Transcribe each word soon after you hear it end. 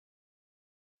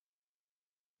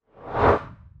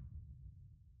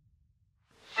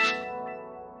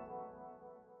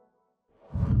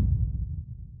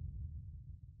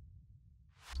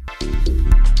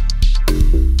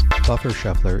Buffer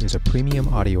Shuffler is a premium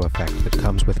audio effect that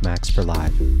comes with Max for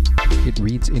Live. It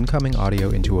reads incoming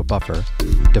audio into a buffer,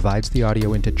 divides the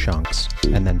audio into chunks,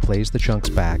 and then plays the chunks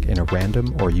back in a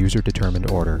random or user-determined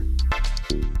order.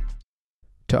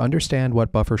 To understand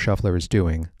what Buffer Shuffler is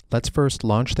doing, let's first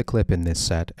launch the clip in this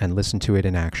set and listen to it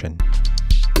in action.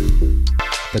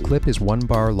 The clip is 1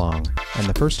 bar long, and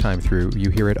the first time through you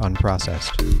hear it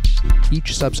unprocessed.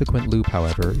 Each subsequent loop,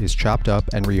 however, is chopped up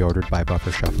and reordered by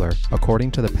Buffer Shuffler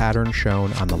according to the pattern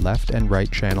shown on the left and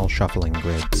right channel shuffling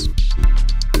grids.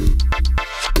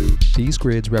 These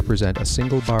grids represent a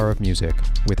single bar of music,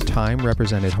 with time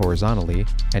represented horizontally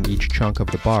and each chunk of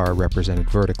the bar represented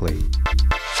vertically.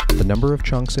 The number of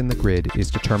chunks in the grid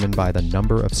is determined by the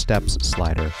number of steps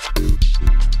slider.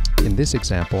 In this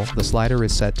example, the slider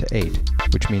is set to 8,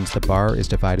 which means the bar is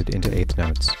divided into eighth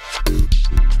notes.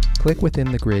 Click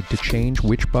within the grid to change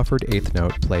which buffered eighth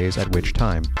note plays at which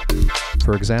time.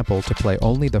 For example, to play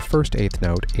only the first eighth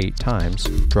note 8 times,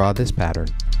 draw this pattern.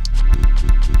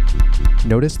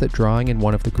 Notice that drawing in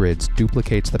one of the grids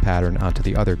duplicates the pattern onto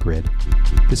the other grid.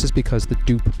 This is because the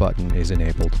dupe button is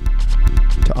enabled.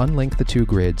 To unlink the two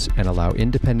grids and allow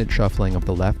independent shuffling of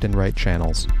the left and right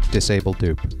channels, disable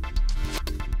dupe.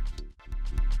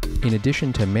 In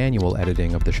addition to manual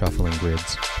editing of the shuffling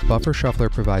grids, Buffer Shuffler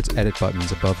provides edit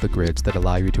buttons above the grids that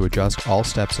allow you to adjust all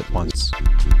steps at once.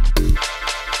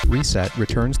 Reset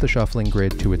returns the shuffling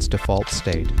grid to its default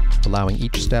state, allowing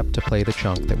each step to play the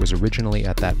chunk that was originally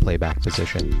at that playback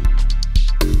position.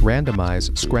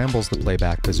 Randomize scrambles the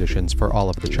playback positions for all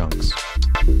of the chunks.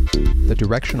 The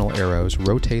directional arrows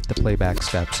rotate the playback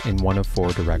steps in one of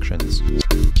 4 directions.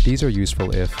 These are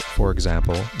useful if, for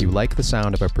example, you like the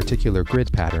sound of a particular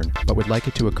grid pattern but would like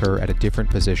it to occur at a different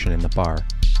position in the bar.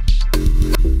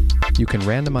 You can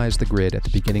randomize the grid at the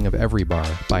beginning of every bar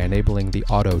by enabling the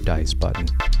Auto Dice button.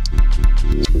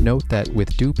 Note that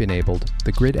with dupe enabled,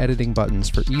 the grid editing buttons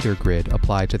for either grid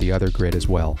apply to the other grid as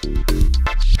well.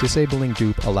 Disabling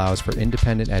dupe allows for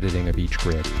independent editing of each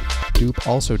grid. Dupe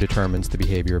also determines the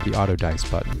behavior of the Auto Dice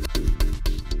button.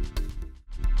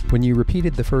 When you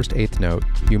repeated the first eighth note,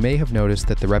 you may have noticed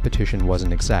that the repetition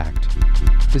wasn't exact.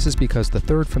 This is because the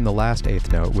third from the last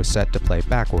eighth note was set to play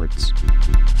backwards.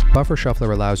 Buffer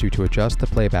Shuffler allows you to adjust the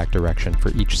playback direction for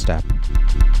each step.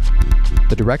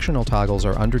 The directional toggles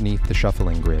are underneath the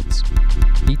shuffling grids.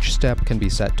 Each step can be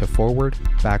set to forward,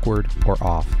 backward, or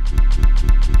off.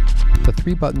 The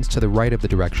 3 buttons to the right of the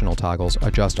directional toggles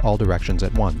adjust all directions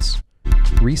at once.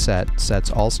 Reset sets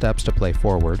all steps to play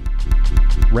forward.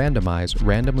 Randomize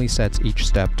randomly sets each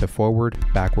step to forward,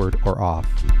 backward, or off.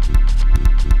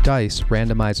 Dice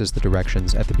randomizes the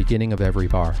directions at the beginning of every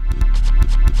bar.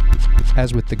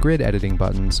 As with the grid editing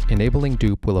buttons, enabling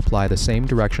dupe will apply the same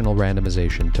directional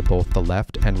randomization to both the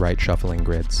left and right shuffling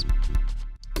grids.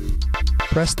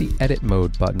 Press the Edit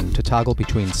Mode button to toggle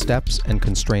between Steps and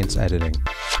Constraints editing.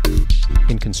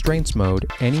 In Constraints mode,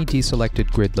 any deselected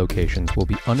grid locations will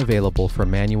be unavailable for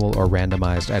manual or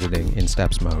randomized editing in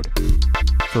Steps mode.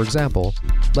 For example,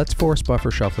 let's force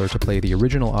Buffer Shuffler to play the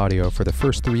original audio for the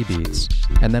first 3 beats,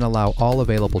 and then allow all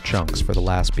available chunks for the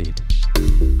last beat.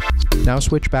 Now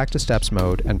switch back to Steps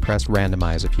mode and press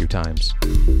Randomize a few times.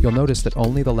 You'll notice that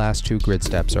only the last 2 grid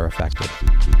steps are affected.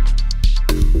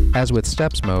 As with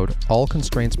Steps mode, all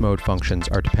Constraints mode functions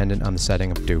are dependent on the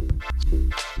setting of dupe.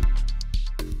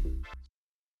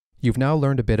 You've now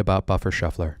learned a bit about Buffer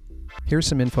Shuffler. Here's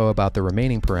some info about the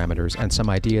remaining parameters and some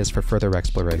ideas for further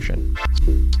exploration.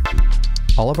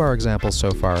 All of our examples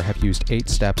so far have used 8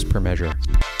 steps per measure.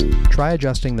 Try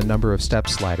adjusting the number of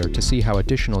steps slider to see how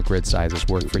additional grid sizes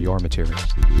work for your material.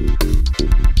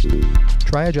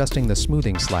 Try adjusting the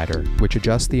smoothing slider, which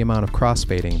adjusts the amount of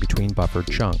crossfading between buffered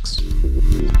chunks.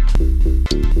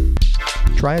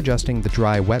 Try adjusting the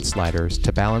dry-wet sliders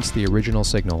to balance the original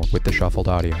signal with the shuffled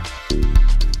audio.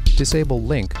 Disable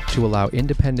Link to allow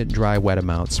independent dry-wet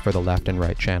amounts for the left and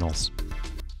right channels.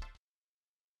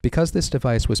 Because this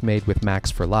device was made with Max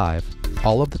for Live,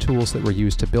 all of the tools that were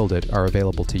used to build it are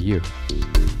available to you.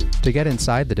 To get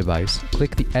inside the device,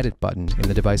 click the Edit button in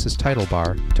the device's title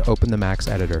bar to open the Max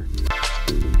editor.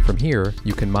 From here,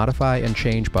 you can modify and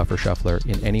change Buffer Shuffler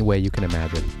in any way you can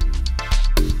imagine.